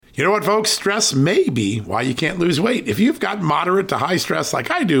You know what, folks? Stress may be why you can't lose weight. If you've got moderate to high stress like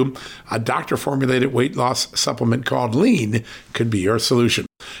I do, a doctor-formulated weight loss supplement called Lean could be your solution.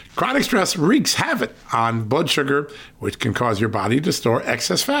 Chronic stress wreaks havoc on blood sugar, which can cause your body to store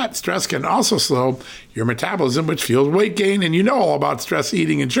excess fat. Stress can also slow your metabolism, which fuels weight gain, and you know all about stress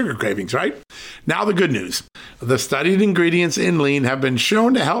eating and sugar cravings, right? Now the good news. The studied ingredients in Lean have been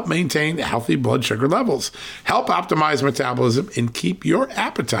shown to help maintain healthy blood sugar levels, help optimize metabolism, and keep your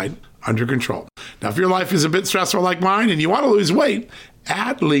appetite under control. Now, if your life is a bit stressful like mine and you want to lose weight,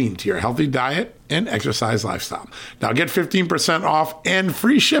 add Lean to your healthy diet and exercise lifestyle. Now get 15% off and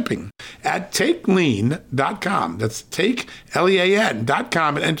free shipping at takelean.com. That's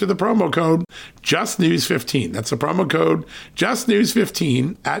takelean.com and enter the promo code JustNews15. That's the promo code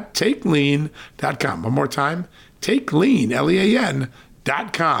JustNews15 at takelean.com. One more time, takelean.com.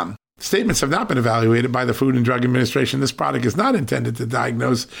 Statements have not been evaluated by the Food and Drug Administration. This product is not intended to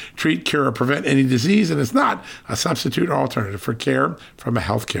diagnose, treat, cure, or prevent any disease, and is not a substitute or alternative for care from a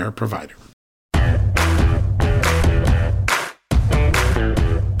healthcare provider.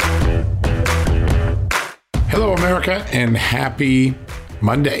 Hello, America, and happy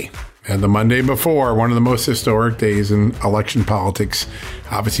Monday. And the Monday before, one of the most historic days in election politics.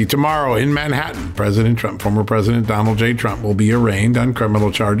 Obviously, tomorrow in Manhattan, President Trump, former President Donald J. Trump, will be arraigned on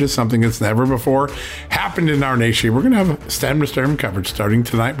criminal charges, something that's never before happened in our nation. We're going to have stem-to-stem coverage starting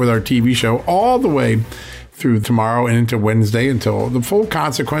tonight with our TV show all the way through tomorrow and into Wednesday until the full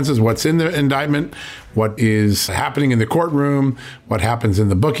consequences, what's in the indictment, what is happening in the courtroom, what happens in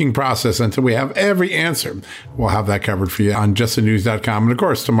the booking process, until we have every answer. We'll have that covered for you on justthenews.com. And of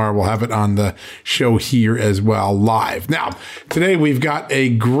course, tomorrow we'll have it on the show here as well, live. Now, today we've got a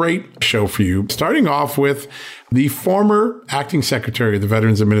great show for you, starting off with the former acting secretary of the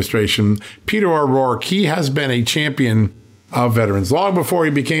Veterans Administration, Peter O'Rourke. He has been a champion of veterans long before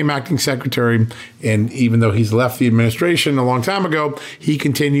he became acting secretary. And even though he's left the administration a long time ago, he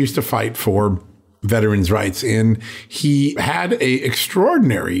continues to fight for veterans' rights. And he had an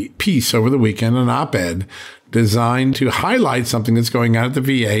extraordinary piece over the weekend, an op-ed designed to highlight something that's going on at the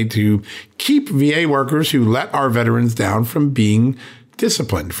VA to keep VA workers who let our veterans down from being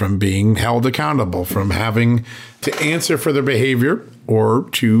disciplined, from being held accountable, from having to answer for their behavior, or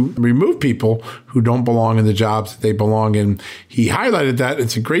to remove people who don't belong in the jobs that they belong in. He highlighted that.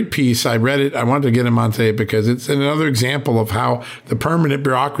 It's a great piece. I read it. I wanted to get him on today because it's another example of how the permanent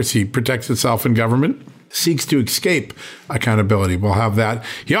bureaucracy protects itself in government, seeks to escape accountability. We'll have that.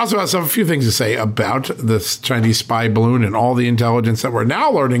 He also has a few things to say about the Chinese spy balloon and all the intelligence that we're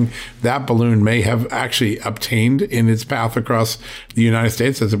now learning that balloon may have actually obtained in its path across the United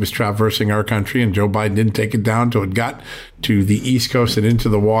States as it was traversing our country, and Joe Biden didn't take it down until it got to the East Coast and into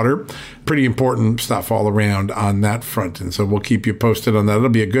the water. Pretty important stuff all around on that front. And so we'll keep you posted on that. It'll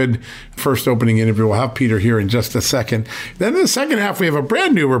be a good first opening interview. We'll have Peter here in just a second. Then in the second half, we have a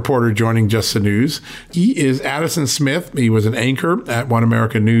brand new reporter joining Just the News. He is Addison Smith. He was an anchor at One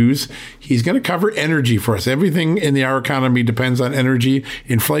America News. He's going to cover energy for us. Everything in our economy depends on energy.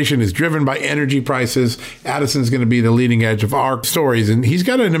 Inflation is driven by energy prices. Addison's going to be the leading edge of our stories. And he's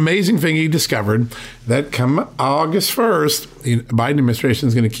got an amazing thing he discovered that come August 1st, the Biden administration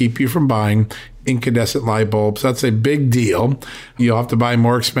is going to keep you from buying incandescent light bulbs. That's a big deal. You'll have to buy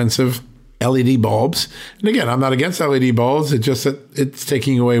more expensive LED bulbs. And again, I'm not against LED bulbs. It's just that it's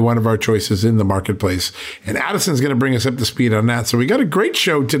taking away one of our choices in the marketplace. And Addison's going to bring us up to speed on that. So we got a great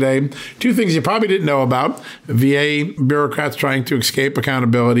show today. Two things you probably didn't know about: VA bureaucrats trying to escape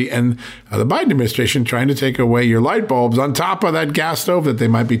accountability, and the Biden administration trying to take away your light bulbs on top of that gas stove that they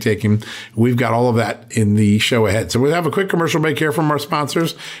might be taking. We've got all of that in the show ahead. So we'll have a quick commercial break here from our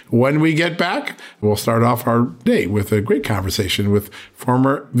sponsors. When we get back, we'll start off our day with a great conversation with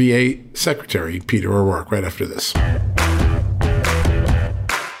former VA Secretary Peter O'Rourke right after this.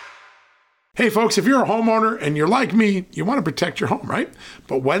 Hey folks, if you're a homeowner and you're like me, you want to protect your home, right?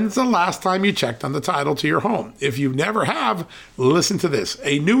 But when's the last time you checked on the title to your home? If you never have, listen to this.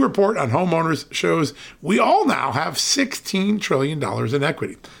 A new report on homeowners shows we all now have $16 trillion in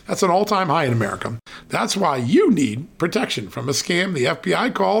equity. That's an all-time high in America. That's why you need protection from a scam the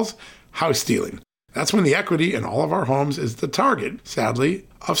FBI calls house stealing. That's when the equity in all of our homes is the target, sadly,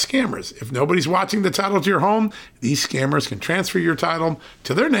 of scammers. If nobody's watching the title to your home, these scammers can transfer your title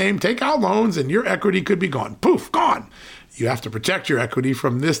to their name, take out loans, and your equity could be gone. Poof, gone. You have to protect your equity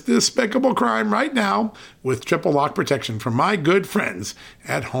from this despicable crime right now with triple lock protection from my good friends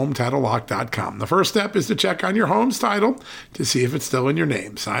at HomeTitleLock.com. The first step is to check on your home's title to see if it's still in your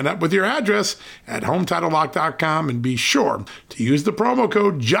name. Sign up with your address at HomeTitleLock.com and be sure to use the promo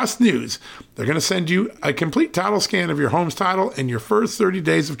code JUSTNEWS. They're going to send you a complete title scan of your home's title and your first 30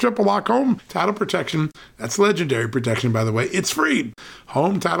 days of triple lock home title protection. That's legendary protection, by the way. It's free.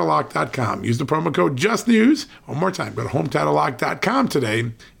 HomeTitleLock.com. Use the promo code JUSTNEWS. One more time, go to HomeTitleLock.com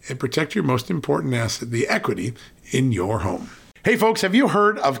today and protect your most important asset, the equity in your home. Hey folks, have you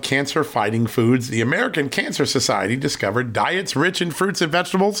heard of cancer-fighting foods? The American Cancer Society discovered diets rich in fruits and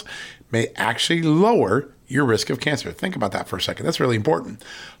vegetables may actually lower your risk of cancer. Think about that for a second. That's really important.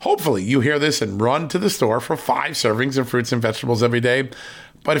 Hopefully you hear this and run to the store for 5 servings of fruits and vegetables every day.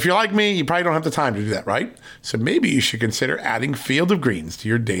 But if you're like me, you probably don't have the time to do that, right? So maybe you should consider adding Field of Greens to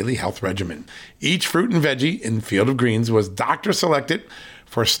your daily health regimen. Each fruit and veggie in Field of Greens was doctor selected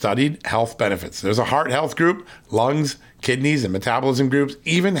for studied health benefits. There's a heart health group, lungs, kidneys, and metabolism groups,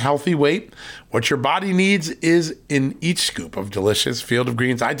 even healthy weight. What your body needs is in each scoop of delicious Field of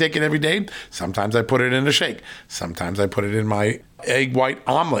Greens. I take it every day. Sometimes I put it in a shake. Sometimes I put it in my egg white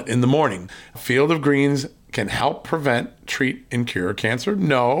omelet in the morning. Field of Greens can help prevent, treat, and cure cancer?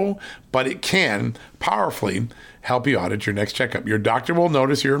 No, but it can powerfully help you out at your next checkup. Your doctor will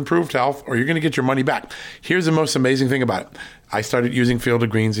notice your improved health or you're going to get your money back. Here's the most amazing thing about it. I started using Field of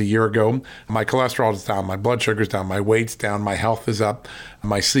Greens a year ago. My cholesterol is down, my blood sugar's down, my weight's down, my health is up,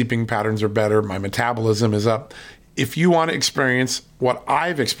 my sleeping patterns are better, my metabolism is up. If you want to experience what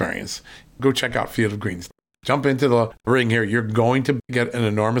I've experienced, go check out Field of Greens. Jump into the ring here. You're going to get an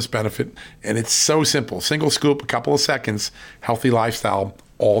enormous benefit. And it's so simple. Single scoop, a couple of seconds, healthy lifestyle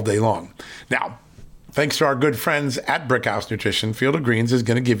all day long. Now, thanks to our good friends at Brickhouse Nutrition, Field of Greens is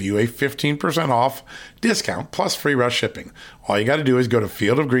going to give you a 15% off discount plus free rush shipping. All you got to do is go to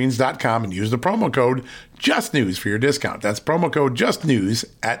fieldofgreens.com and use the promo code JUSTNEWS for your discount. That's promo code JUSTNEWS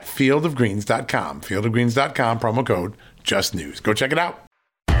at fieldofgreens.com. Fieldofgreens.com, promo code JUSTNEWS. Go check it out.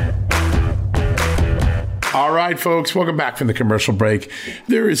 All right, folks, welcome back from the commercial break.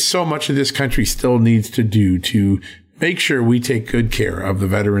 There is so much of this country still needs to do to make sure we take good care of the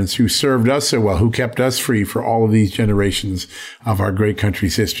veterans who served us so well, who kept us free for all of these generations of our great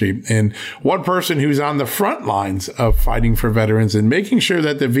country's history. And one person who's on the front lines of fighting for veterans and making sure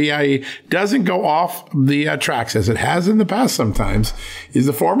that the VIE doesn't go off the tracks as it has in the past sometimes is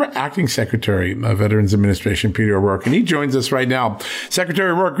the former acting secretary of Veterans Administration, Peter O'Rourke. And he joins us right now.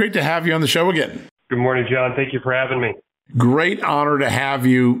 Secretary O'Rourke, great to have you on the show again. Good morning, John. Thank you for having me. Great honor to have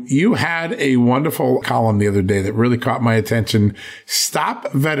you. You had a wonderful column the other day that really caught my attention. Stop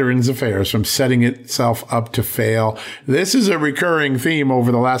Veterans Affairs from setting itself up to fail. This is a recurring theme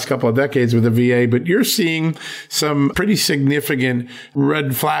over the last couple of decades with the VA, but you're seeing some pretty significant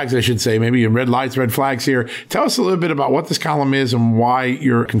red flags, I should say, maybe red lights, red flags here. Tell us a little bit about what this column is and why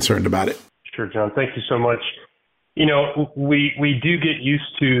you're concerned about it. Sure, John. Thank you so much. You know, we do get used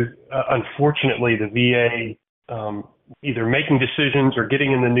to, unfortunately, the VA either making decisions or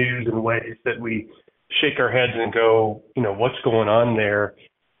getting in the news in ways that we shake our heads and go, you know, what's going on there?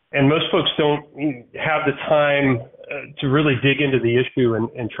 And most folks don't have the time to really dig into the issue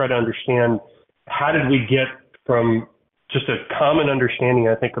and try to understand how did we get from just a common understanding,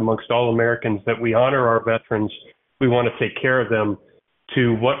 I think, amongst all Americans that we honor our veterans, we want to take care of them,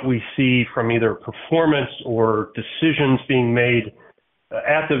 to what we see from either performance or decisions being made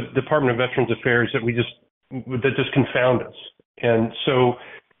at the Department of Veterans Affairs that just confound us. And so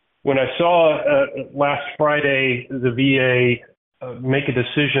when I saw last Friday the VA make a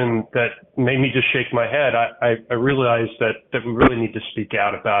decision that made me just shake my head, I realized that we really need to speak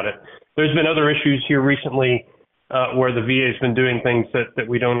out about it. There's been other issues here recently where the VA has been doing things that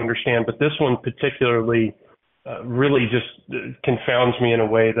we don't understand, but this one particularly really just confounds me in a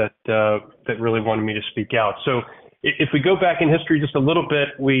way that really wanted me to speak out. So if we go back in history just a little bit,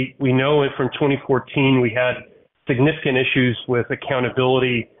 we know from 2014 we had significant issues with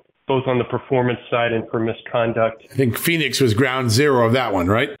accountability, both on the performance side and for misconduct. I think Phoenix was ground zero of that one,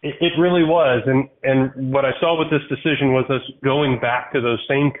 right? It really was. And what I saw with this decision was us going back to those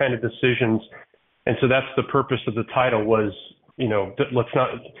same kind of decisions. And so that's the purpose of the title was, you know,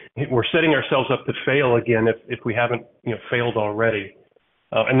 we're setting ourselves up to fail again if we haven't, you know, failed already.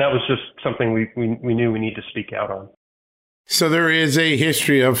 And that was just something we knew we need to speak out on. So there is a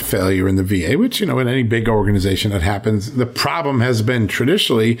history of failure in the VA, which, in any big organization that happens. The problem has been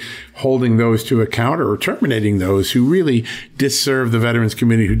traditionally holding those to account or terminating those who really disserve the veterans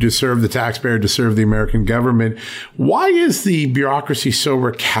community, who disserve the taxpayer, disserve the American government. Why is the bureaucracy so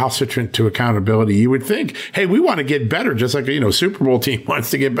recalcitrant to accountability? You would think, hey, we want to get better, just like a Super Bowl team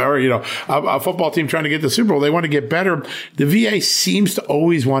wants to get better, a football team trying to get the Super Bowl. They want to get better. The VA seems to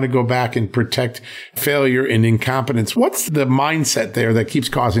always want to go back and protect failure and incompetence. What's the mindset there that keeps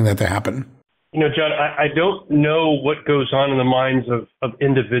causing that to happen? John, I don't know what goes on in the minds of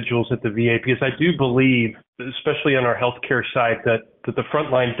individuals at the VA, because I do believe, especially on our healthcare side, that the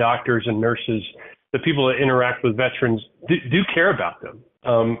frontline doctors and nurses, the people that interact with veterans, do care about them.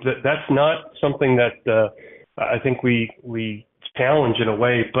 That's not something that I think we challenge in a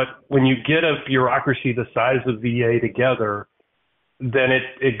way. But when you get a bureaucracy the size of VA together, then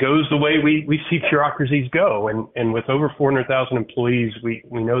it goes the way we see bureaucracies go. And with over 400,000 employees, we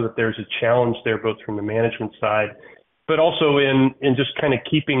know that there's a challenge there, both from the management side, but also in just kind of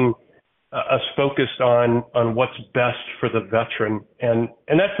keeping us focused on what's best for the veteran. And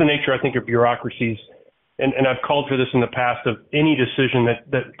that's the nature, I think, of bureaucracies. And I've called for this in the past, of any decision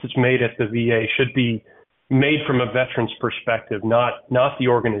that's made at the VA should be made from a veteran's perspective, not the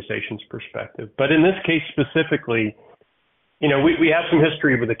organization's perspective. But in this case specifically, we have some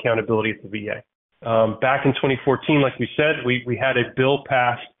history with accountability at the VA. Back in 2014, like we said, we had a bill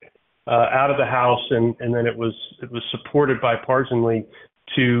passed out of the House, and then it was supported bipartisanly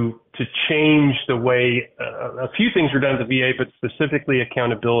to change the way a few things were done at the VA, but specifically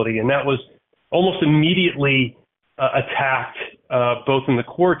accountability. And that was almost immediately attacked both in the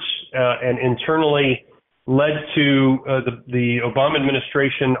courts and internally, led to the Obama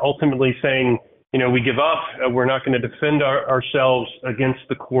administration ultimately saying, we give up. We're not going to defend ourselves against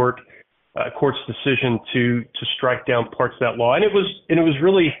the court's decision to strike down parts of that law. And it was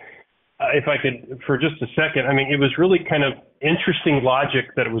really, if I could, for just a second, it was really kind of interesting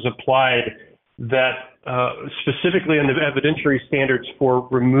logic that it was applied, that specifically on the evidentiary standards for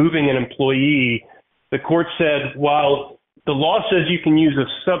removing an employee, the court said, while the law says you can use a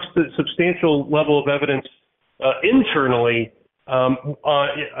substantial level of evidence internally,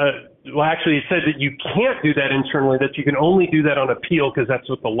 well, actually, it said that you can't do that internally, that you can only do that on appeal because that's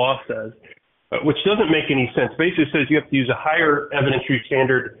what the law says, which doesn't make any sense. Basically, it says you have to use a higher evidentiary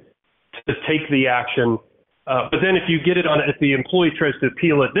standard to take the action. But then if you get it if the employee tries to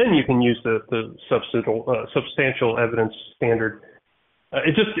appeal it, then you can use the substantial evidence standard.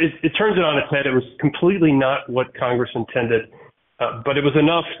 It turns it on its head. It was completely not what Congress intended. But it was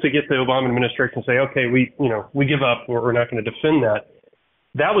enough to get the Obama administration to say, okay, we give up. We're not going to defend that.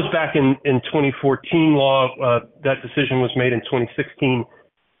 That was back in 2014 law. That decision was made in 2016.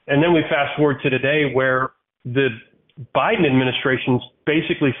 And then we fast forward to today, where the Biden administration's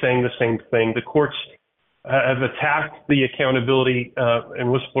basically saying the same thing. The courts have attacked the Accountability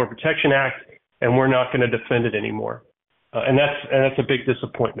and Whistleblower Protection Act, and we're not going to defend it anymore. And that's a big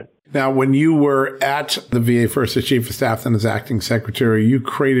disappointment. Now, when you were at the VA first as chief of staff, then as acting secretary, you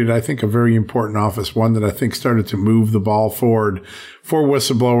created, I think, a very important office, one that I think started to move the ball forward for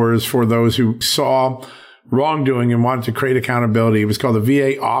whistleblowers, for those who saw wrongdoing and wanted to create accountability. It was called the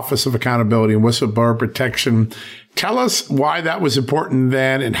VA Office of Accountability and Whistleblower Protection. Tell us why that was important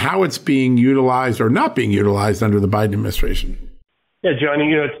then and how it's being utilized or not being utilized under the Biden administration. Yeah,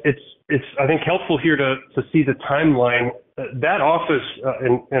 Johnny, it's I think helpful here to see the timeline. That office,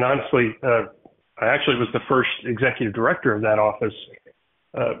 and honestly, I actually was the first executive director of that office,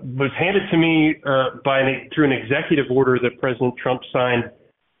 was handed to me through an executive order that President Trump signed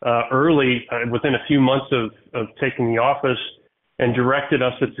early, within a few months of taking the office, and directed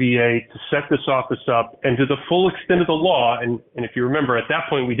us at VA to set this office up and to the full extent of the law. And if you remember, at that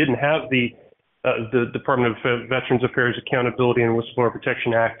point, we didn't have the Department of Veterans Affairs Accountability and Whistleblower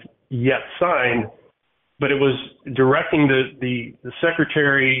Protection Act yet signed, but it was directing the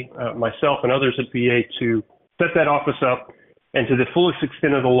secretary, myself and others at VA to set that office up and to the fullest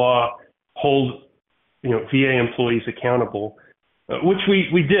extent of the law hold VA employees accountable, which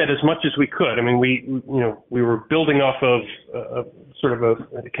we did as much as we could. We were building off of sort of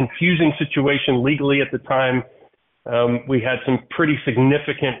a confusing situation legally at the time. We had some pretty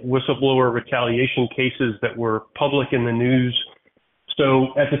significant whistleblower retaliation cases that were public in the news. So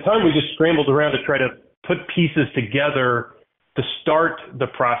at the time, we just scrambled around to try to put pieces together to start the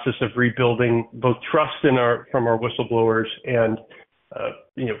process of rebuilding both trust from our whistleblowers and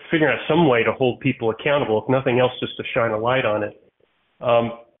figuring out some way to hold people accountable, if nothing else, just to shine a light on it.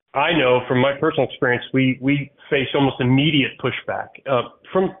 I know from my personal experience, we faced almost immediate pushback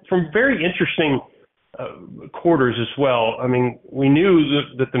from very interesting quarters as well. I mean, we knew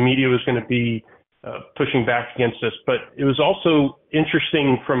that the media was going to be pushing back against us, but it was also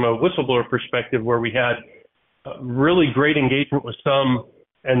interesting from a whistleblower perspective where we had really great engagement with some,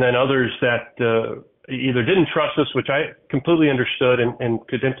 and then others that either didn't trust us, which I completely understood and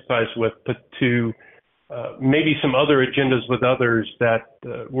could empathize with, but to maybe some other agendas with others that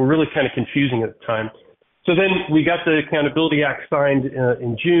were really kind of confusing at the time. So then we got the Accountability Act signed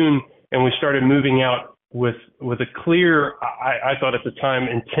in June, and we started moving out with a clear, I thought at the time,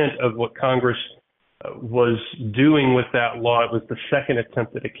 intent of what Congress was doing with that law. It was the second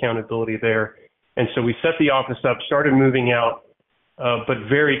attempt at accountability there. And so we set the office up, started moving out, but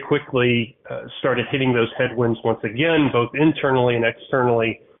very quickly started hitting those headwinds once again, both internally and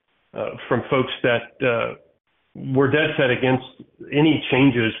externally, from folks that were dead set against any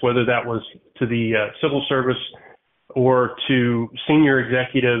changes, whether that was to the civil service or to senior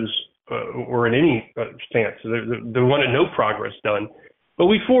executives or in any stance. They wanted no progress done. But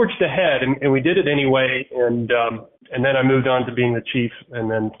we forged ahead, and we did it anyway. And then I moved on to being the chief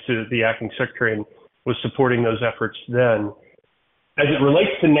and then to the acting secretary and was supporting those efforts then. As it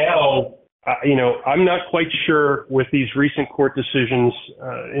relates to now, I'm not quite sure with these recent court decisions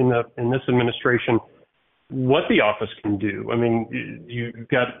in this administration what the office can do. I mean, you've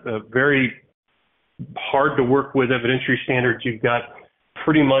got a very hard to work with evidentiary standards. You've got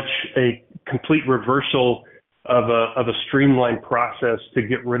pretty much a complete reversal of a streamlined process to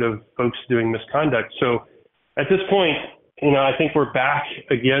get rid of folks doing misconduct. So at this point, I think we're back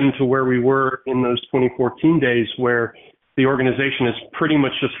again to where we were in those 2014 days, where the organization has pretty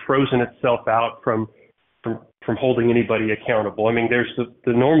much just frozen itself out from holding anybody accountable. I mean, there's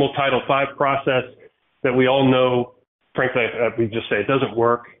the normal Title V process that we all know. Frankly, we just say it doesn't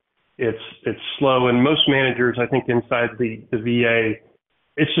work. It's slow, and most managers, I think, inside the VA,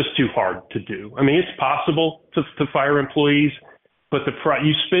 it's just too hard to do. I mean, it's possible to fire employees, but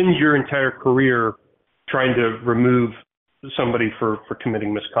you spend your entire career trying to remove somebody for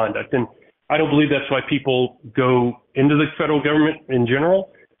committing misconduct. And I don't believe that's why people go into the federal government in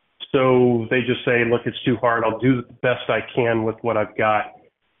general. So they just say, look, it's too hard. I'll do the best I can with what I've got,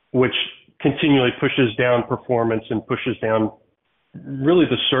 which continually pushes down performance and pushes down really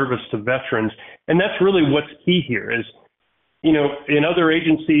the service to veterans. And that's really what's key here is, in other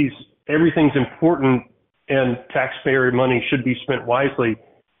agencies, everything's important and taxpayer money should be spent wisely.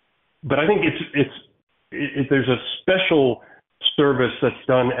 But I think there's a special service that's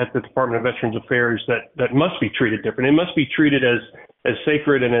done at the Department of Veterans Affairs that must be treated different. It must be treated as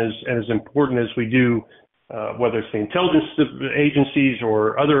sacred and as important as we do, whether it's the intelligence agencies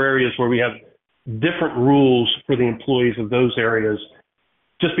or other areas where we have different rules for the employees of those areas,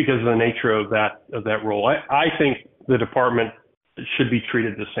 just because of the nature of that role. I think the department should be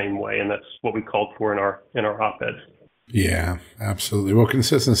treated the same way, and that's what we called for in our op-eds. Yeah, absolutely. Well,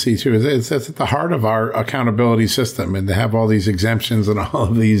 consistency too is at the heart of our accountability system, and to have all these exemptions and all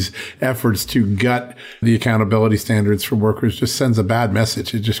of these efforts to gut the accountability standards for workers just sends a bad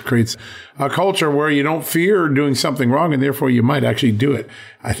message. It just creates a culture where you don't fear doing something wrong, and therefore you might actually do it.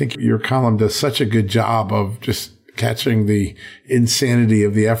 I think your column does such a good job of just catching the insanity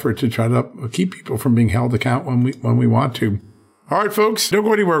of the effort to try to keep people from being held accountable when we want to. All right, folks, don't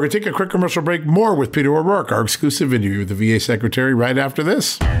go anywhere. We're going to take a quick commercial break. More with Peter O'Rourke, our exclusive interview with the VA Secretary, right after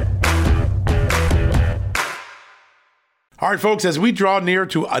this. All right, folks, as we draw near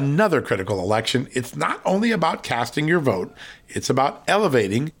to another critical election, it's not only about casting your vote, it's about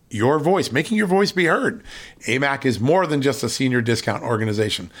elevating your voice, making your voice be heard. AMAC is more than just a senior discount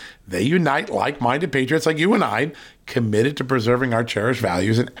organization. They unite like-minded patriots like you and I, committed to preserving our cherished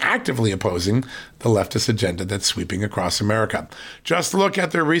values and actively opposing the leftist agenda that's sweeping across America. Just look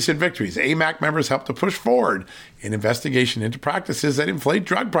at their recent victories. AMAC members helped to push forward an investigation into practices that inflate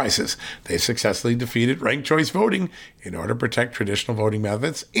drug prices. They successfully defeated ranked choice voting in order to protect traditional voting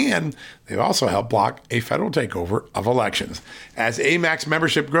methods, and they've also helped block a federal takeover of elections. As AMAC's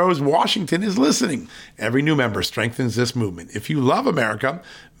membership grows, Washington is listening. Every new member strengthens this movement. If you love America,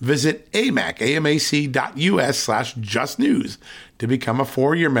 visit amac.us/justnews to become a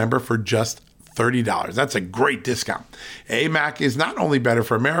 4-year member for just $30. That's a great discount. AMAC is not only better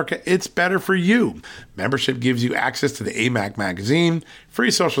for America, it's better for you. Membership gives you access to the AMAC magazine,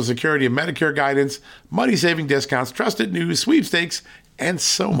 free Social Security and Medicare guidance, money-saving discounts, trusted news, sweepstakes, and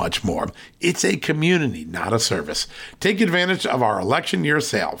so much more. It's a community, not a service. Take advantage of our election year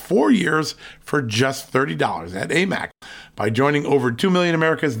sale, 4 years for just $30 at AMAC. By joining over 2 million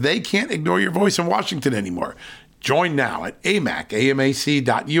Americans, they can't ignore your voice in Washington anymore. Join now at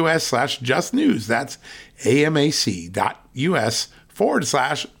amac.us/justnews. That's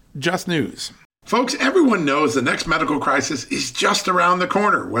amac.us/justnews. Folks, everyone knows the next medical crisis is just around the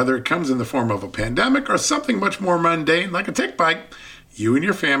corner, whether it comes in the form of a pandemic or something much more mundane like a tick bite. You and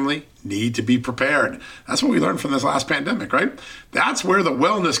your family need to be prepared. That's what we learned from this last pandemic, right? That's where the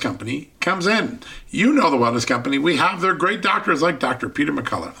Wellness Company comes in. You know the Wellness Company. We have their great doctors like Dr. Peter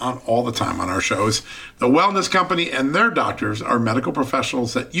McCullough on all the time on our shows. The Wellness Company and their doctors are medical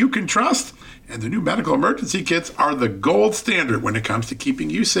professionals that you can trust, and the new medical emergency kits are the gold standard when it comes to keeping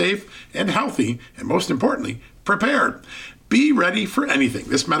you safe and healthy, and most importantly, prepared. Be ready for anything.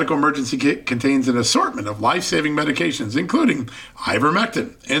 This medical emergency kit contains an assortment of life-saving medications, including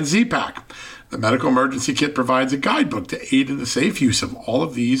ivermectin and Z-Pak. The medical emergency kit provides a guidebook to aid in the safe use of all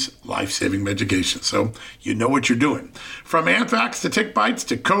of these life-saving medications, so you know what you're doing. From anthrax to tick bites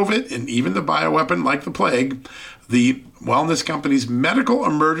to COVID and even the bioweapon like the plague, the Wellness Company's medical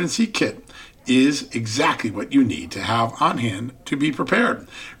emergency kit is exactly what you need to have on hand to be prepared.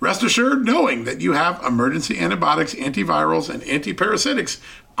 Rest assured knowing that you have emergency antibiotics, antivirals, and antiparasitics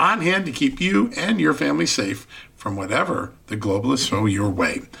on hand to keep you and your family safe from whatever the globalists throw your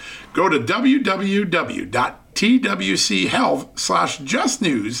way. Go to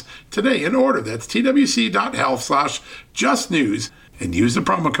www.twchealth/justnews today and order. That's twc.health/justnews and use the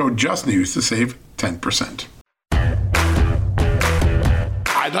promo code JUSTNEWS to save 10%.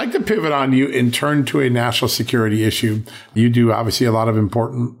 I'd like to pivot on you and turn to a national security issue. You do obviously a lot of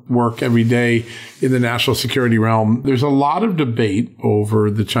important work every day in the national security realm. There's a lot of debate over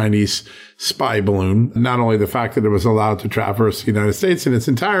the Chinese spy balloon, not only the fact that it was allowed to traverse the United States in its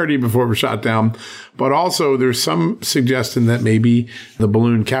entirety before it was shot down, but also there's some suggestion that maybe the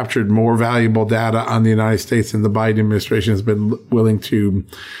balloon captured more valuable data on the United States than the Biden administration has been willing to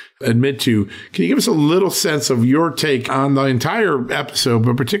admit to. Can you give us a little sense of your take on the entire episode,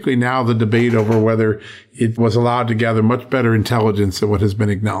 but particularly now the debate over whether it was allowed to gather much better intelligence than what has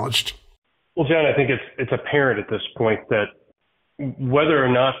been acknowledged? Well, John, I think it's apparent at this point that whether or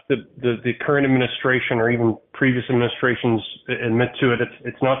not the current administration or even previous administrations admit to it,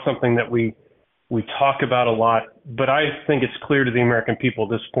 it's not something that we talk about a lot. But I think it's clear to the American people at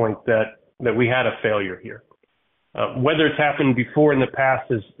this point that we had a failure here. Whether it's happened before in the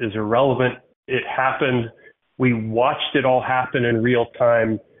past is irrelevant. It happened. We watched it all happen in real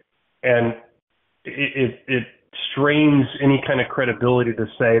time, and it strains any kind of credibility to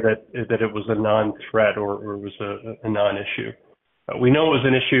say that it was a non-threat or it was a non-issue. We know it was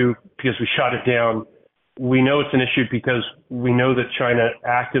an issue because we shot it down. We know it's an issue because we know that China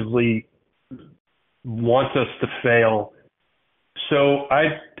actively wants us to fail. So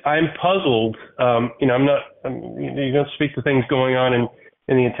I'm puzzled. You don't speak to things going on in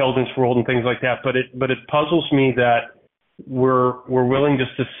the intelligence world and things like that, but it puzzles me that we're willing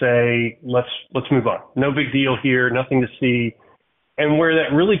just to say let's move on. No big deal here, nothing to see. And where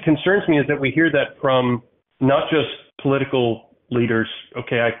that really concerns me is that we hear that from not just political leaders.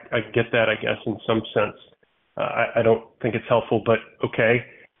 Okay, I get that, I guess, in some sense. I don't think it's helpful, but okay.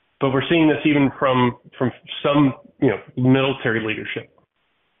 But we're seeing this even from some military leadership.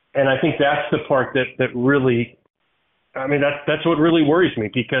 And I think that's the part that really, that's what really worries me,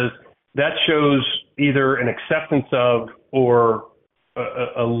 because that shows either an acceptance of or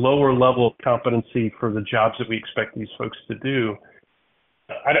a lower level of competency for the jobs that we expect these folks to do.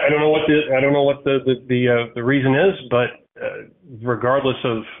 I don't know what the reason is, but regardless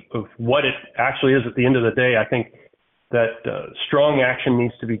of what it actually is at the end of the day, I think that strong action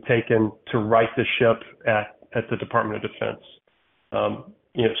needs to be taken to right the ship at the Department of Defense.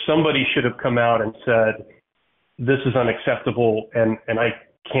 Somebody should have come out and said, this is unacceptable and I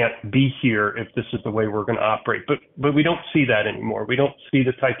can't be here if this is the way we're going to operate. But we don't see that anymore. We don't see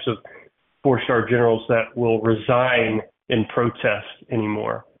the types of 4-star generals that will resign in protest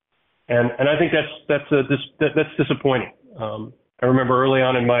anymore. And I think that's disappointing. I remember early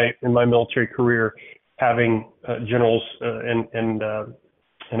on in my military career having generals and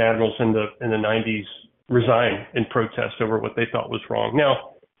admirals in the 90s resign in protest over what they thought was wrong.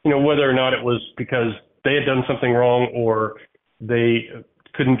 Now, whether or not it was because they had done something wrong or they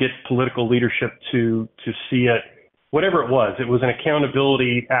couldn't get political leadership to see it, whatever it was an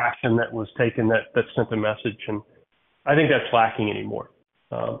accountability action that was taken that sent a message. And I think that's lacking anymore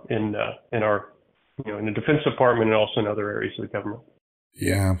in our, in the Defense Department and also in other areas of the government.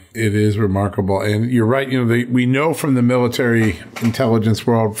 Yeah, it is remarkable. And you're right. We know from the military intelligence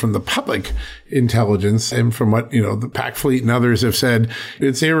world, from the public intelligence, and from what, the PAC fleet and others have said,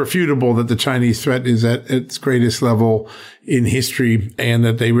 it's irrefutable that the Chinese threat is at its greatest level in history and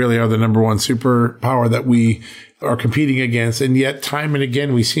that they really are the number one superpower that we are competing against. And yet time and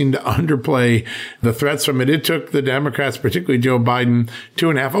again, we seem to underplay the threats from it. It took the Democrats, particularly Joe Biden,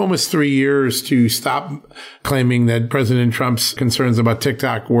 2.5, almost 3 years to stop claiming that President Trump's concerns about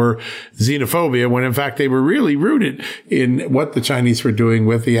TikTok were xenophobia, when in fact they were really rooted in what the Chinese were doing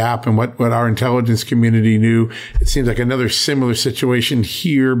with the app and what our intelligence community knew. It seems like another similar situation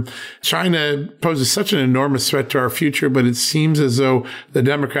here. China poses such an enormous threat to our future, but it seems as though the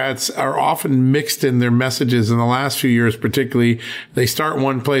Democrats are often mixed in their messages in the last few years, particularly. They start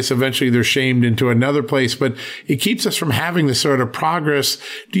one place, eventually they're shamed into another place, but it keeps us from having this sort of progress.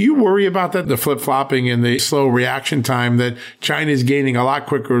 Do you worry about that, the flip-flopping and the slow reaction time that China is gaining a lot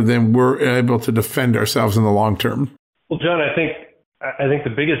quicker than we're able to defend ourselves in the long term? Well, John, I think the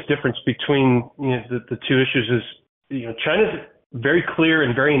biggest difference between the two issues is China's very clear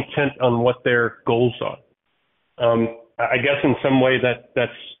and very intent on what their goals are. I guess in some way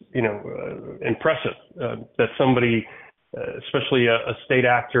that's impressive that somebody, especially a state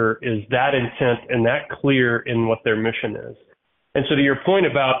actor, is that intent and that clear in what their mission is. And so to your point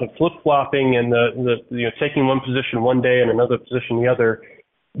about the flip-flopping and the taking one position one day and another position the other,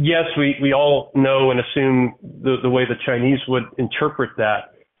 yes, we all know and assume the way the Chinese would interpret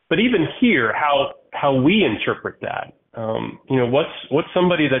that. But even here, how we interpret that, what's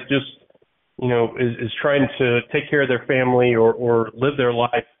somebody that just is trying to take care of their family or live their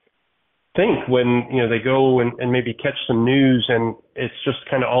life think when they go and maybe catch some news and it's just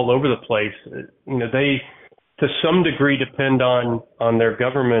kind of all over the place. They to some degree depend on their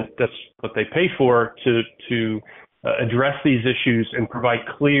government. That's what they pay for to address these issues and provide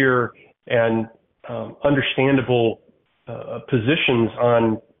clear and understandable positions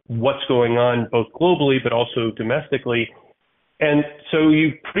on what's going on both globally but also domestically. And so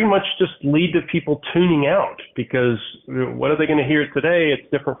you pretty much just lead to people tuning out because what are they going to hear today? It's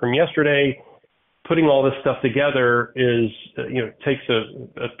different from yesterday. Putting all this stuff together takes a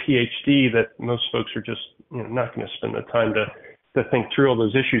PhD that most folks are just not going to spend the time to think through all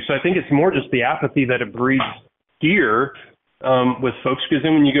those issues. So I think it's more just the apathy that it breeds here with folks, because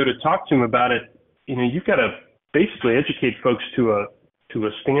then when you go to talk to them about it, you've got to basically educate folks to a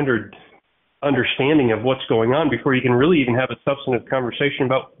standard understanding of what's going on before you can really even have a substantive conversation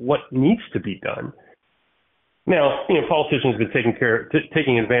about what needs to be done. Now, politicians have been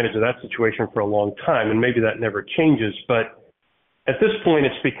taking advantage of that situation for a long time, and maybe that never changes. But at this point,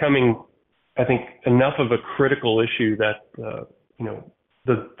 it's becoming, I think, enough of a critical issue that the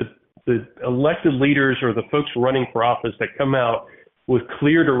elected leaders or the folks running for office that come out with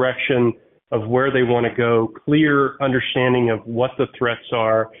clear direction of where they want to go, clear understanding of what the threats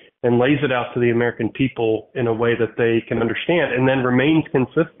are, and lays it out to the American people in a way that they can understand and then remains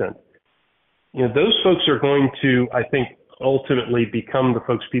consistent. Those folks are going to, I think, ultimately become the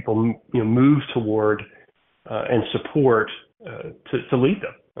folks people move toward and support to lead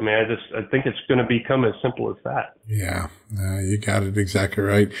them. I mean, I think it's going to become as simple as that. Yeah, you got it exactly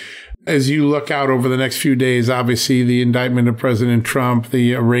right. As you look out over the next few days, obviously the indictment of President Trump,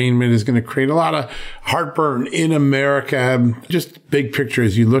 the arraignment is going to create a lot of heartburn in America. Just big picture,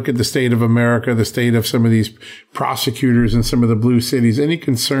 as you look at the state of America, the state of some of these prosecutors in some of the blue cities, any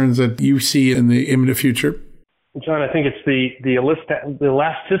concerns that you see in the imminent future? John, I think it's the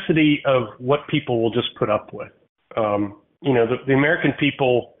elasticity of what people will just put up with. The American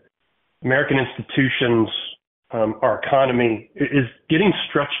people, American institutions, our economy is getting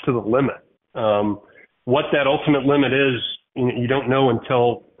stretched to the limit. What that ultimate limit is, you don't know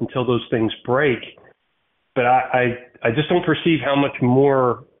until those things break. But I just don't perceive how much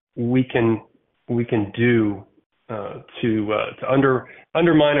more we can do to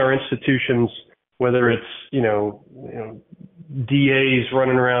undermine our institutions, whether it's DAs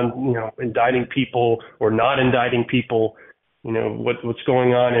running around indicting people or not indicting people. What's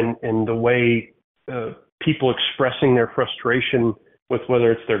going on in the way people expressing their frustration with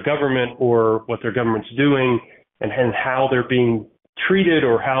whether it's their government or what their government's doing and how they're being treated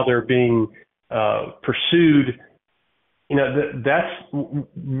or how they're being pursued. That's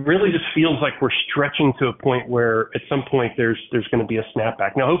really just feels like we're stretching to a point where at some point there's going to be a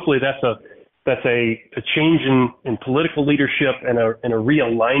snapback. Now, hopefully that's a change in political leadership and a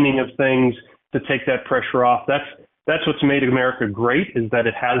realigning of things to take that pressure off. That's what's made America great, is that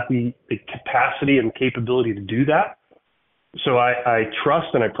it has the capacity and capability to do that. So I trust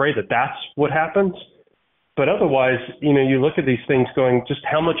and I pray that that's what happens. But otherwise, you look at these things going, just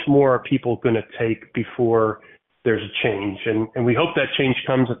how much more are people going to take before there's a change? And we hope that change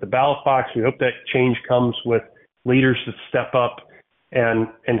comes at the ballot box. We hope that change comes with leaders that step up and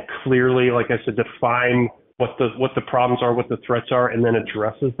clearly, like I said, define what the problems are, what the threats are, and then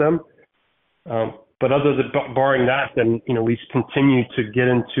addresses them. But other than barring that, then, we continue to get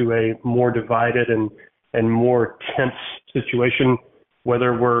into a more divided and more tense situation,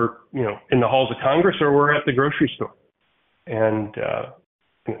 whether we're, in the halls of Congress or we're at the grocery store. And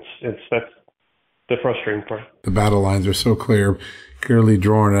that's the frustrating part. The battle lines are so clearly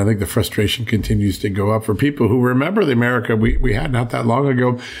drawn. I think the frustration continues to go up for people who remember the America we had not that long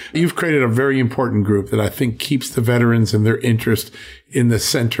ago. You've created a very important group that I think keeps the veterans and their interest in the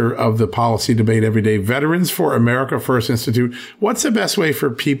center of the policy debate every day. Veterans for America First Institute. What's the best way for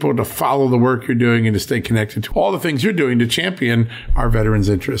people to follow the work you're doing and to stay connected to all the things you're doing to champion our veterans'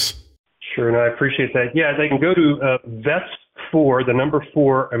 interests? Sure, and I appreciate that. Yeah, they can go to vets4, the number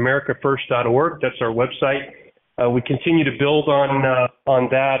 4, americafirst.org. That's our website. We continue to build on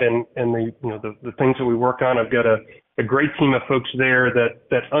that and the things that we work on. I've got a great team of folks there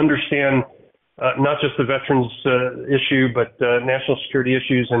that understand not just the veterans issue, but national security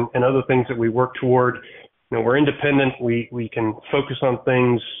issues and other things that we work toward. We're independent. We can focus on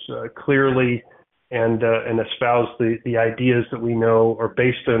things clearly and espouse the ideas that we know are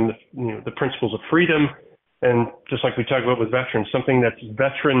based on the principles of freedom. And just like we talked about with veterans, something that's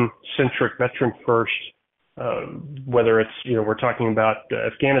veteran-centric, veteran-first, whether it's, we're talking about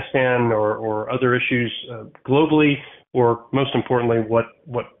Afghanistan or other issues globally, or most importantly, what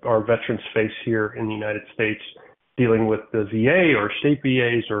our veterans face here in the United States, dealing with the VA or state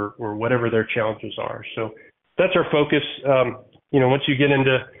VAs or whatever their challenges are. So that's our focus. Once you get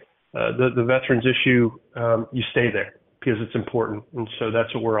into the veterans issue, you stay there because it's important. And so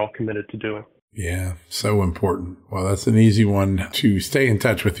that's what we're all committed to doing. Yeah, so important. Well, that's an easy one to stay in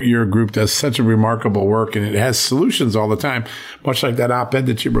touch with. Your group does such a remarkable work, and it has solutions all the time, much like that op-ed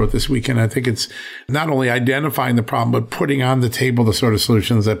that you wrote this weekend. I think it's not only identifying the problem, but putting on the table the sort of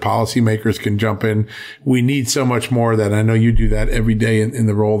solutions that policymakers can jump in. We need so much more of that. I know you do that every day in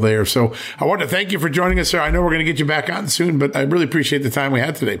the role there. So I want to thank you for joining us, sir. I know we're going to get you back on soon, but I really appreciate the time we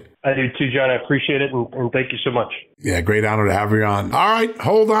had today. I do too, John. I appreciate it, and thank you so much. Yeah, great honor to have you on. All right,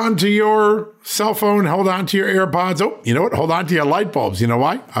 hold on to your cell phone. Hold on to your AirPods. Oh, you know what? Hold on to your light bulbs. You know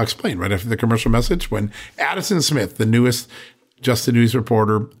why? I'll explain right after the commercial message when Addison Smith, the newest Just the News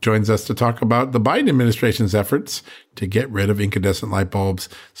reporter, joins us to talk about the Biden administration's efforts to get rid of incandescent light bulbs.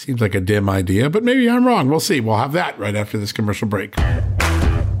 Seems like a dim idea, but maybe I'm wrong. We'll see. We'll have that right after this commercial break.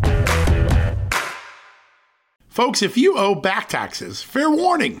 Folks, if you owe back taxes, fair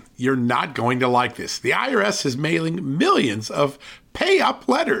warning, you're not going to like this. The IRS is mailing millions of pay-up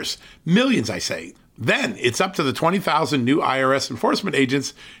letters. Millions, I say. Then it's up to the 20,000 new IRS enforcement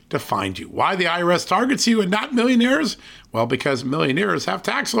agents to find you. Why the IRS targets you and not millionaires? Well, because millionaires have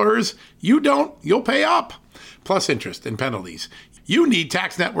tax lawyers. You don't. You'll pay up. Plus interest and penalties. You need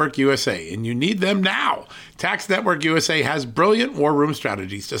Tax Network USA, and you need them now. Tax Network USA has brilliant war room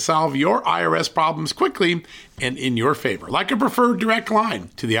strategies to solve your IRS problems quickly and in your favor, like a preferred direct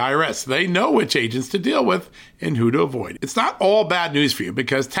line to the IRS. They know which agents to deal with and who to avoid. It's not all bad news for you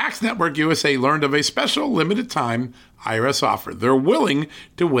because Tax Network USA learned of a special limited time IRS offer. They're willing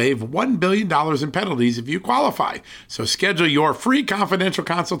to waive $1 billion in penalties if you qualify. So schedule your free confidential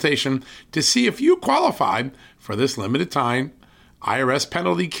consultation to see if you qualify for this limited time IRS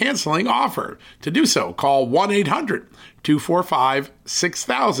penalty canceling offer. To do so, call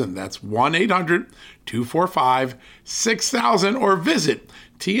 1-800-245-6000. That's 1-800-245-6000 or visit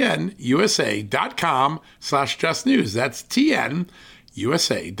tnusa.com/justnews. That's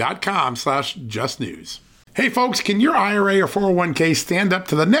tnusa.com/justnews. Hey folks, can your IRA or 401k stand up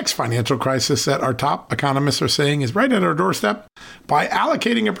to the next financial crisis that our top economists are saying is right at our doorstep? By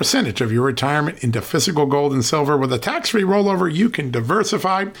allocating a percentage of your retirement into physical gold and silver with a tax-free rollover, you can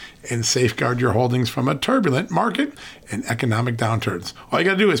diversify and safeguard your holdings from a turbulent market and economic downturns. All you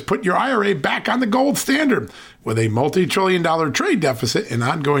got to do is put your IRA back on the gold standard. With a multi-trillion-dollar trade deficit and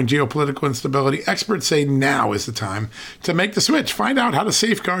ongoing geopolitical instability, experts say now is the time to make the switch. Find out how to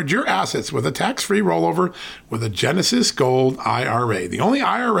safeguard your assets with a tax-free rollover with a Genesis Gold IRA, the only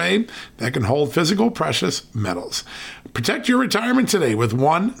IRA that can hold physical precious metals. Protect your retirement today with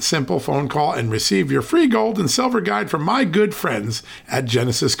one simple phone call and receive your free gold and silver guide from my good friends at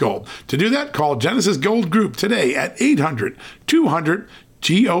Genesis Gold. To do that, call Genesis Gold Group today at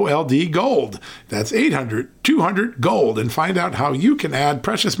 800-200-GOLD Gold. That's 800-200-GOLD, and find out how you can add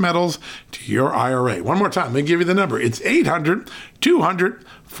precious metals to your IRA. One more time, let me give you the number. It's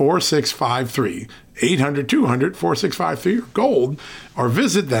 800-200-4653. 800-200-4653 gold, or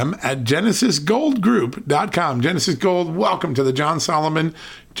visit them at genesisgoldgroup.com. Genesis Gold, welcome to the John Solomon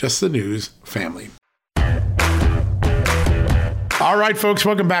Just the News family. All right, folks,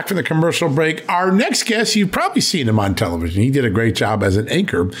 welcome back from the commercial break. Our next guest, you've probably seen him on television. He did a great job as an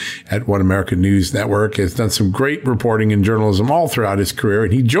anchor at One American News Network, has done some great reporting and journalism all throughout his career.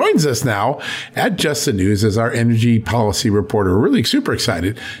 And he joins us now at Just the News as our energy policy reporter. We're really super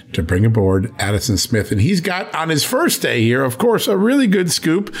excited to bring aboard Addison Smith. And he's got on his first day here, of course, a really good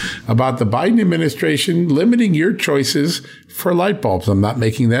scoop about the Biden administration limiting your choices for light bulbs. I'm not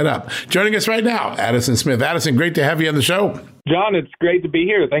making that up. Joining us right now, Addison Smith. Addison, great to have you on the show. John, it's great to be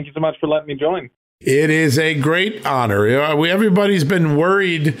here. Thank you so much for letting me join. It is a great honor. Everybody's been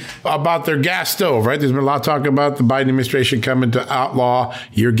worried about their gas stove, right? There's been a lot of talk about the Biden administration coming to outlaw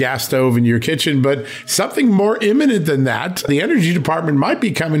your gas stove in your kitchen, but something more imminent than that. The Energy Department might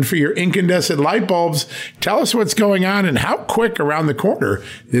be coming for your incandescent light bulbs. Tell us what's going on and how quick around the corner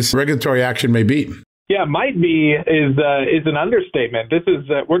this regulatory action may be. Yeah, might be is an understatement. This is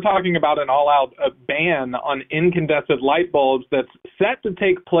we're talking about an all-out ban on incandescent light bulbs that's set to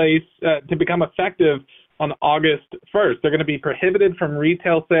take place to become effective on August 1st. They're going to be prohibited from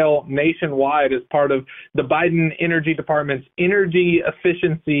retail sale nationwide as part of the Biden Energy Department's energy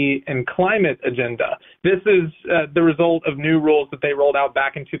efficiency and climate agenda. This is the result of new rules that they rolled out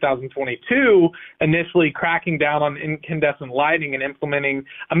back in 2022, initially cracking down on incandescent lighting and implementing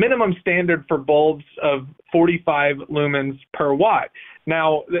a minimum standard for bulbs of 45 lumens per watt.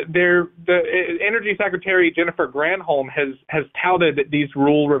 Now, the Energy Secretary Jennifer Granholm has touted these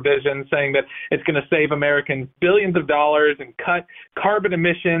rule revisions, saying that it's going to save Americans billions of dollars and cut carbon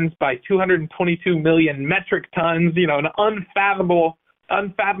emissions by 222 million metric tons, an unfathomable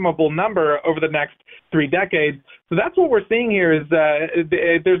number over the next 3 decades. So that's what we're seeing here is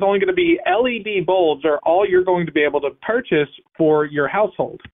there's only going to be LED bulbs are all you're going to be able to purchase for your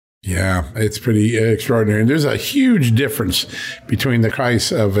household. Yeah, it's pretty extraordinary. And there's a huge difference between the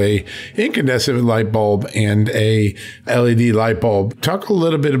price of a incandescent light bulb and a LED light bulb. Talk a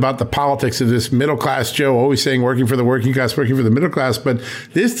little bit about the politics of this middle class Joe, always saying working for the working class, working for the middle class. But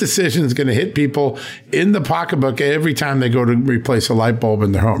this decision is going to hit people in the pocketbook every time they go to replace a light bulb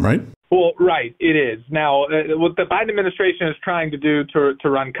in their home, right? Well, right, it is. Now, what the Biden administration is trying to do to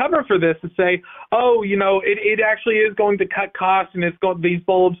run cover for this is say, it actually is going to cut costs and these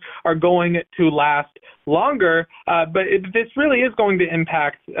bulbs are going to last longer. But this really is going to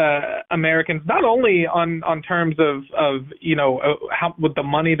impact Americans, not only on terms of how with the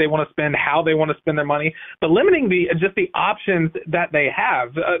money they want to spend, how they want to spend their money, but limiting the options that they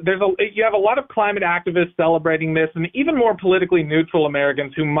have. You have a lot of climate activists celebrating this, and even more politically neutral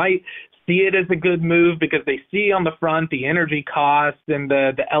Americans who might see it as a good move because they see on the front the energy costs and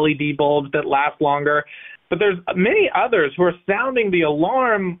the LED bulbs that last longer. But there's many others who are sounding the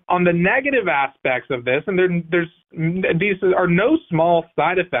alarm on the negative aspects of this, and these are no small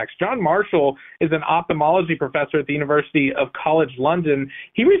side effects. John Marshall is an ophthalmology professor at the University of College London.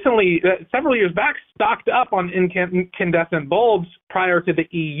 He recently, several years back, stocked up on incandescent bulbs prior to the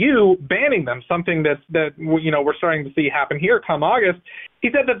EU banning them, something that we're starting to see happen here come August. He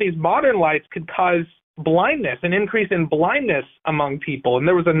said that these modern lights could cause blindness, an increase in blindness among people. And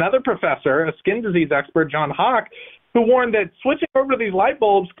there was another professor, a skin disease expert, John Hawk, who warned that switching over to these light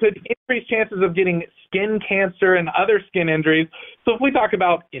bulbs could increase chances of getting skin cancer and other skin injuries. So if we talk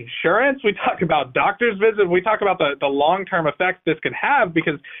about insurance, we talk about doctor's visits, we talk about the long-term effects this could have,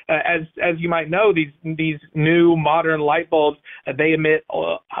 because as you might know, these new modern light bulbs, they emit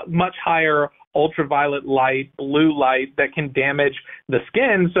much higher ultraviolet light, blue light that can damage the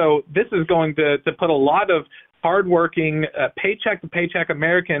skin. So this is going to put a lot of hardworking, paycheck-to-paycheck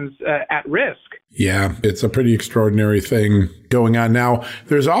Americans at risk. Yeah, it's a pretty extraordinary thing going on now.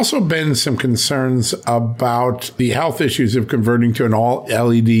 There's also been some concerns about the health issues of converting to an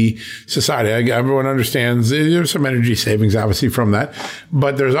all-LED society. Everyone understands there's some energy savings, obviously, from that.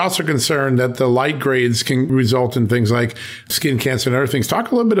 But there's also concern that the light grades can result in things like skin cancer and other things.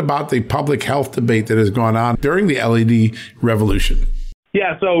 Talk a little bit about the public health debate that has gone on during the LED revolution.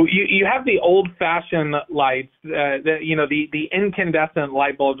 Yeah, so you have the old-fashioned lights, the incandescent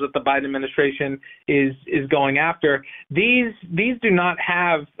light bulbs that the Biden administration is going after. These do not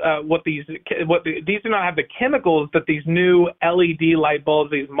have these do not have the chemicals that these new LED light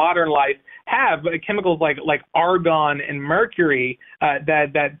bulbs, these modern lights, have. Chemicals like argon and mercury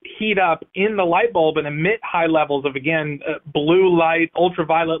that heat up in the light bulb and emit high levels of, again, blue light,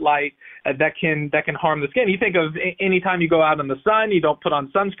 ultraviolet light that can harm the skin. You think of any time you go out in the sun, you don't put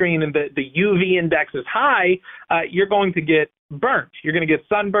on sunscreen and the UV index is high, you're going to get burnt. You're going to get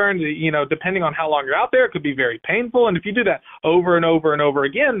sunburned. Depending on how long you're out there, it could be very painful. And if you do that over and over and over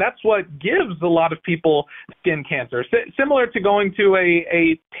again, that's what gives a lot of people skin cancer. Similar to going to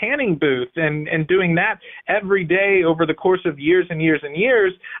a tanning booth and doing that every day over the course of years and years and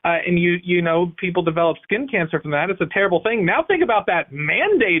years, and people develop skin cancer from that. It's a terrible thing. Now think about that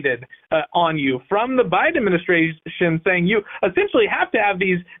mandated on you from the Biden administration, saying you essentially have to have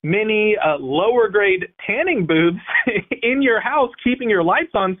these mini lower grade tanning booths in your house, keeping your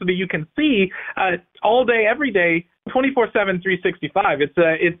lights on so that you can see all day, every day, 24/7, 365.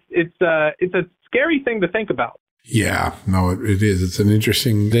 It's a scary thing to think about. Yeah, no, it is. It's an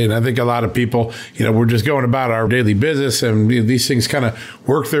interesting day. And I think a lot of people, we're just going about our daily business, and these things kind of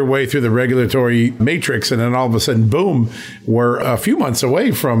work their way through the regulatory matrix. And then all of a sudden, boom, we're a few months away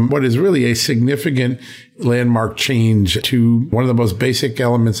from what is really a significant landmark change to one of the most basic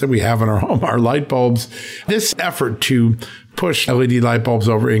elements that we have in our home, our light bulbs. This effort to push LED light bulbs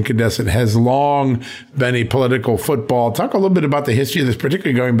over incandescent has long been a political football. Talk a little bit about the history of this,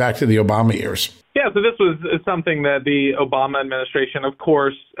 particularly going back to the Obama years. Yeah, so this was something that the Obama administration, of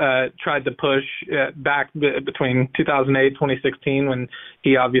course, tried to push back between 2008, 2016, when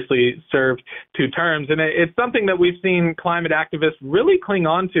he obviously served 2 terms. And it's something that we've seen climate activists really cling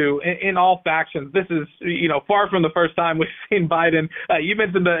on to in all factions. This is, far from the first time we've seen Biden. You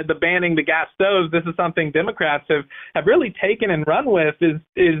mentioned the banning the gas stoves. This is something Democrats have really taken and run with,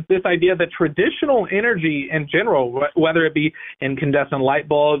 is this idea that traditional energy in general, whether it be incandescent light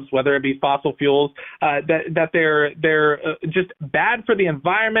bulbs, whether it be fossil fuels, that they're just bad for the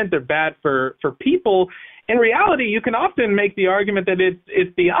environment, they're bad for people. In reality, you can often make the argument that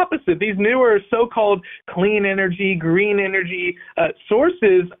it's the opposite. These newer so-called clean energy, green energy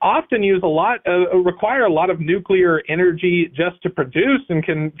sources often require a lot of nuclear energy just to produce, and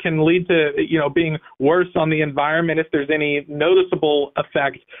can lead to being worse on the environment if there's any noticeable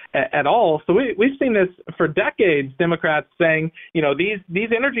effect at all. So we've seen this for decades. Democrats saying these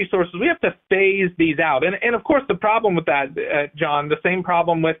energy sources, we have to phase these out, and of course the problem with that, John, the same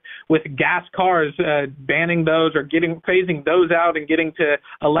problem with gas cars. Banning those or phasing those out and getting to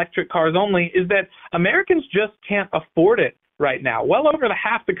electric cars only, is that Americans just can't afford it right now. Well over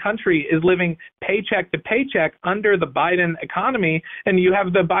half the country is living paycheck to paycheck under the Biden economy, and you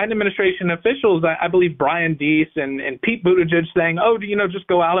have the Biden administration officials, I believe Brian Deese and Pete Buttigieg, saying, just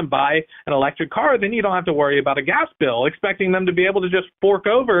go out and buy an electric car, then you don't have to worry about a gas bill, expecting them to be able to just fork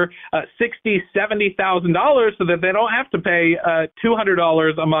over $60,000, $70,000 so that they don't have to pay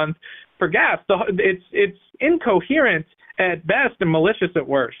 $200 a month for gas. So it's incoherent at best and malicious at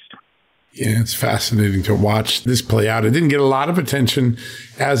worst. Yeah, it's fascinating to watch this play out. It didn't get a lot of attention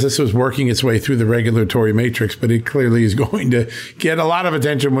as this was working its way through the regulatory matrix, but it clearly is going to get a lot of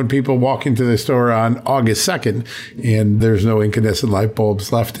attention when people walk into the store on August 2nd and there's no incandescent light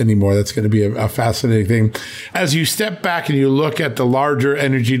bulbs left anymore. That's going to be a fascinating thing. As you step back and you look at the larger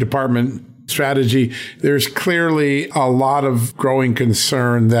energy department strategy, there's clearly a lot of growing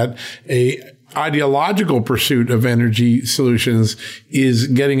concern that a ideological pursuit of energy solutions is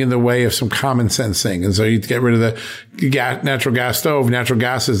getting in the way of some common sense thing. And so you get rid of the natural gas stove. Natural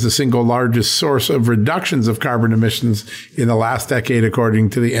gas is the single largest source of reductions of carbon emissions in the last decade, according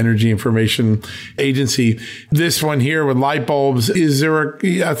to the Energy Information Agency. This one here with light bulbs, is there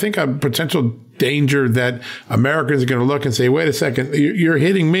I think a potential danger that Americans are going to look and say, wait a second, you're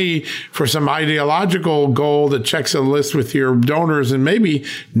hitting me for some ideological goal that checks a list with your donors and maybe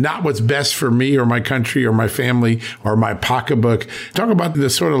not what's best for me or my country or my family or my pocketbook. Talk about the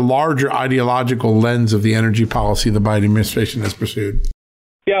sort of larger ideological lens of the energy policy the Biden administration has pursued.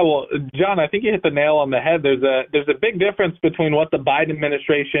 Yeah, well, John, I think you hit the nail on the head. There's a big difference between what the Biden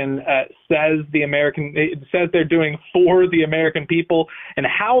administration says they're doing for the American people and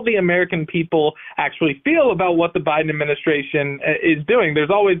how the American people actually feel about what the Biden administration is doing. There's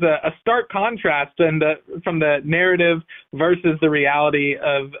always a stark contrast from the narrative versus the reality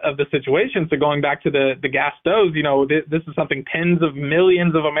of the situation. So going back to the gas stoves, this is something tens of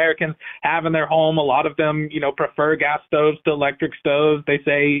millions of Americans have in their home. A lot of them, prefer gas stoves to electric stoves. They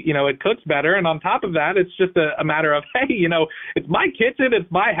say, it cooks better. And on top of that, it's just a matter of, hey, it's my kitchen, it's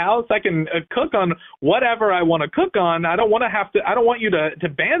my house. I can cook on whatever I want to cook on. I don't want you to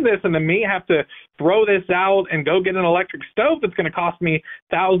ban this and then me have to throw this out and go get an electric stove that's going to cost me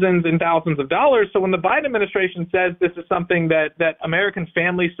thousands and thousands of dollars. So when the Biden administration says this is something that American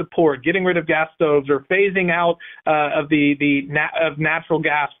families support, getting rid of gas stoves or phasing out of natural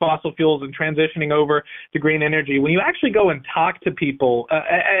gas, fossil fuels, and transitioning over to green energy, when you actually go and talk to people,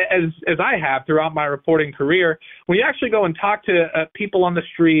 as I have throughout my reporting career, when you actually go and talk to people on the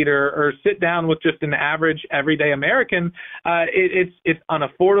street or sit down with just an average everyday American, it's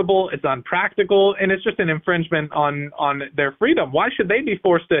unaffordable, it's unpractical, and it's just an infringement on their freedom. Why should they be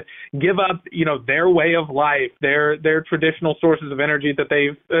forced to give up, their way of life, their traditional sources of energy that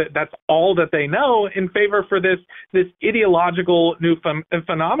that's all that they know, in favor for this ideological new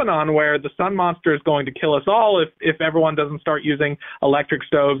phenomenon where the sun monster is going to kill us all if everyone doesn't start using electric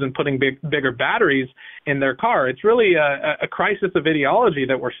stoves and putting bigger batteries in their car. It's really a crisis of ideology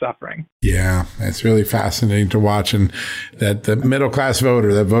that we're suffering. Yeah, it's really fascinating to watch. And that the middle-class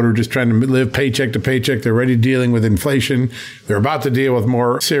voter, that voter just trying to live paycheck to paycheck, they're already dealing with inflation. They're about to deal with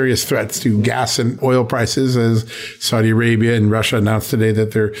more serious threats to gas and oil prices as Saudi Arabia and Russia announced today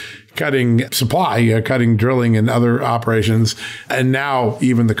that they're cutting supply, cutting drilling and other operations. And now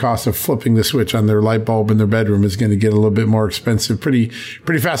even the cost of flipping the switch on their light bulb in their bedroom is going to get a little bit more expensive. Pretty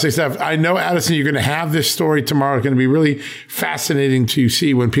fascinating stuff. I know, Addison, you're going to have this story tomorrow. It's going to be really fascinating to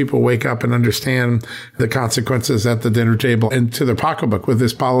see when people wake up and understand the consequences at the dinner table and to their pocketbook with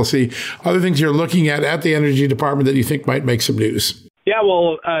this policy. Other things you're looking at the Energy Department that you think might make some news? Yeah,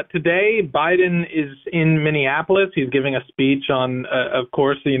 well, today Biden is in Minneapolis. He's giving a speech on, of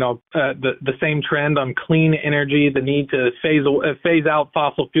course, the same trend on clean energy, the need to phase out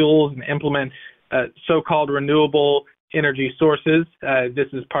fossil fuels and implement so-called renewable energy sources. This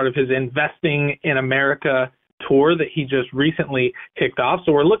is part of his Investing in America tour that he just recently kicked off.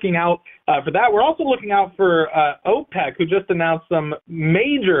 So we're looking out for that. We're also looking out for OPEC, who just announced some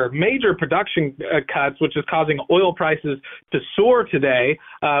major production cuts, which is causing oil prices to soar today.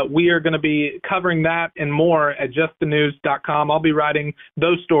 We are going to be covering that and more at justthenews.com. I'll be writing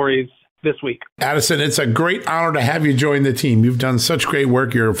those stories this week. Addison, it's a great honor to have you join the team. You've done such great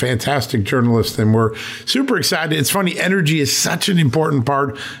work. You're a fantastic journalist, and we're super excited. It's funny, energy is such an important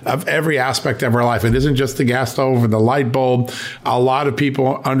part of every aspect of our life. It isn't just the gas stove or the light bulb. A lot of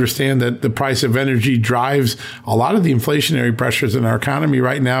people understand that the price of energy drives a lot of the inflationary pressures in our economy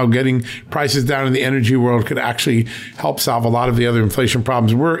right now. Getting prices down in the energy world could actually help solve a lot of the other inflation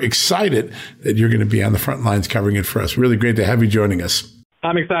problems. We're excited that you're going to be on the front lines covering it for us. Really great to have you joining us.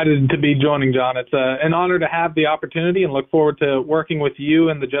 I'm excited to be joining, John. It's an honor to have the opportunity and look forward to working with you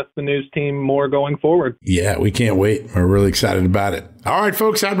and the Just the News team more going forward. Yeah, we can't wait. We're really excited about it. All right,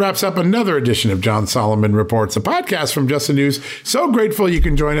 folks, that wraps up another edition of John Solomon Reports, a podcast from Just the News. So grateful you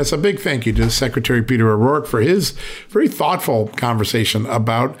can join us. A big thank you to Secretary Peter O'Rourke for his very thoughtful conversation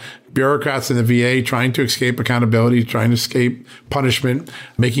about bureaucrats in the VA trying to escape accountability, trying to escape punishment,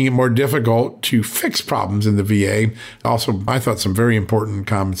 making it more difficult to fix problems in the VA. Also, I thought some very important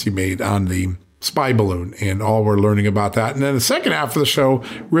comments he made on the spy balloon and all we're learning about that. And then the second half of the show,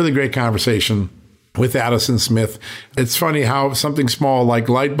 really great conversation with Addison Smith. It's funny how something small like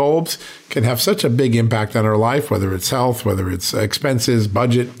light bulbs can have such a big impact on our life, whether it's health, whether it's expenses,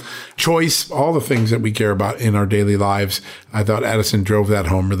 budget, choice, all the things that we care about in our daily lives. I thought Addison drove that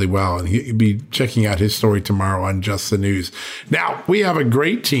home really well, and he'll be checking out his story tomorrow on Just the News. Now, we have a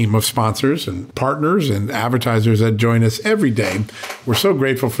great team of sponsors and partners and advertisers that join us every day. We're so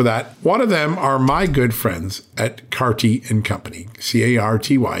grateful for that. One of them are my good friends at Carty & Company,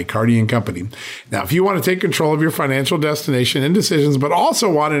 C-A-R-T-Y, Carty & Company. Now, if you want to take control of your financial destination and decisions, but also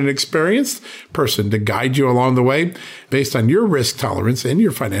want an experienced person to guide you along the way based on your risk tolerance and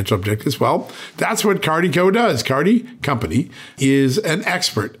your financial objectives, well, that's what Carty Co. does. Carty Company is an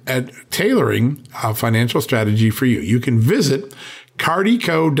expert at tailoring a financial strategy for you. You can visit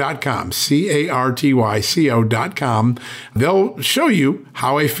cartyco.com, CARTYCO.com. They'll show you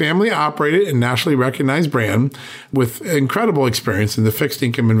how a family-operated and nationally recognized brand with incredible experience in the fixed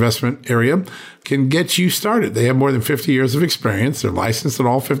income investment area can get you started. They have more than 50 years of experience. They're licensed in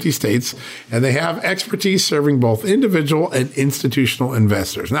all 50 states, and they have expertise serving both individual and institutional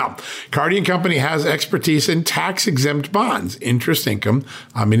investors. Now, Carty & Company has expertise in tax-exempt bonds. Interest income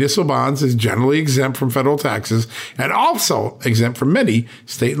on municipal bonds is generally exempt from federal taxes and also exempt from many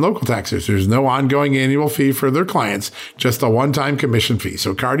state and local taxes. There's no ongoing annual fee for their clients, just a one-time commission fee.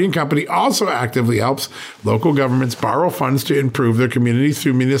 So Carty & Company also actively helps local governments borrow funds to improve their communities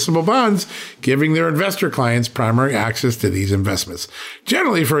through municipal bonds, giving their investor clients primary access to these investments,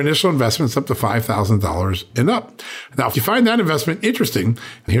 generally for initial investments up to $5,000 and up. Now, if you find that investment interesting,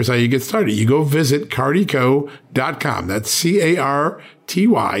 here's how you get started. You go visit cartyco.com. That's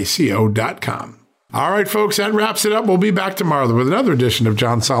CARTYCO.com. All right, folks, that wraps it up. We'll be back tomorrow with another edition of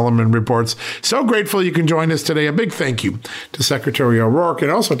John Solomon Reports. So grateful you can join us today. A big thank you to Secretary O'Rourke and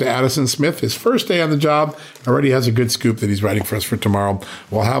also to Addison Smith. His first day on the job already has a good scoop that he's writing for us for tomorrow.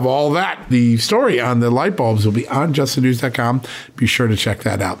 We'll have all that. The story on the light bulbs will be on justthenews.com. Be sure to check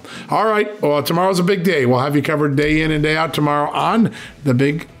that out. All right, well, tomorrow's a big day. We'll have you covered day in and day out tomorrow on the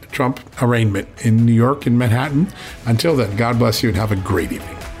big Trump arraignment in New York and Manhattan. Until then, God bless you and have a great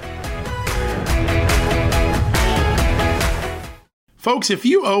evening. Folks, if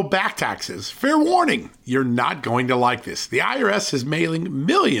you owe back taxes, fair warning, you're not going to like this. The IRS is mailing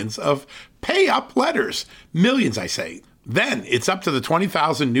millions of pay-up letters. Millions, I say. Then it's up to the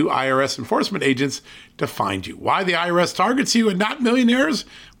 20,000 new IRS enforcement agents to find you. Why the IRS targets you and not millionaires?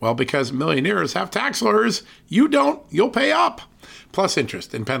 Well, because millionaires have tax lawyers. You don't, you'll pay up. Plus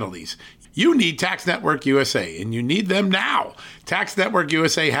interest and penalties. You need Tax Network USA, and you need them now. Tax Network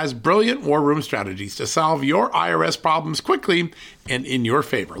USA has brilliant war room strategies to solve your IRS problems quickly and in your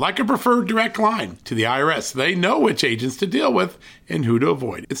favor. Like a preferred direct line to the IRS, they know which agents to deal with and who to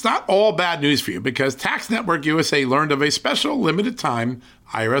avoid. It's not all bad news for you because Tax Network USA learned of a special limited time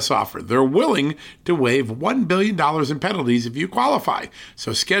IRS offer. They're willing to waive $1 billion in penalties if you qualify.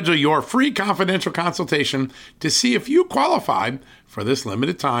 So schedule your free confidential consultation to see if you qualify for this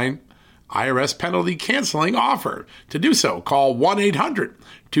limited time IRS penalty canceling offer. To do so, call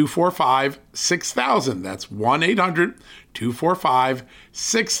 1-800-245-6000. That's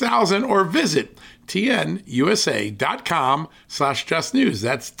 1-800-245-6000 or visit tnusa.com/justnews.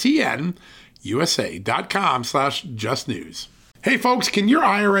 That's tnusa.com/justnews. Hey folks, can your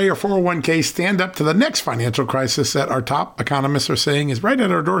IRA or 401k stand up to the next financial crisis that our top economists are saying is right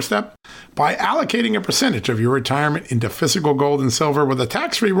at our doorstep? By allocating a percentage of your retirement into physical gold and silver with a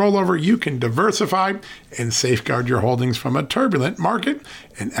tax-free rollover, you can diversify and safeguard your holdings from a turbulent market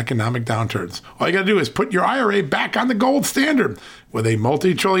and economic downturns. All you got to do is put your IRA back on the gold standard. With a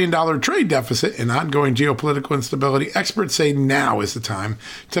multi-trillion-dollar trade deficit and ongoing geopolitical instability, experts say now is the time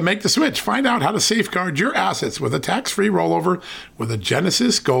to make the switch. Find out how to safeguard your assets with a tax-free rollover with a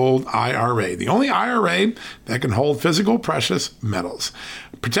Genesis Gold IRA, the only IRA that can hold physical precious metals.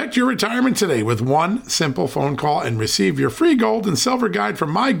 Protect your retirement today with one simple phone call and receive your free gold and silver guide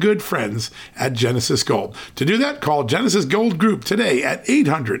from my good friends at Genesis Gold. To do that, call Genesis Gold Group today at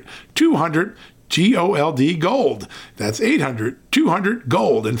 800-200 GOLD Gold. That's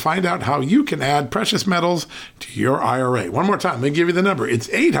 800-200-GOLD and find out how you can add precious metals to your IRA. One more time, let me give you the number. It's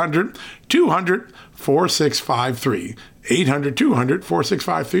 800-200-4653.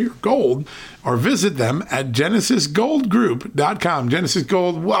 800-200-4653 or gold, or visit them at genesisgoldgroup.com. Genesis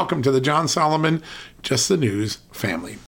Gold, welcome to the John Solomon Just the News family.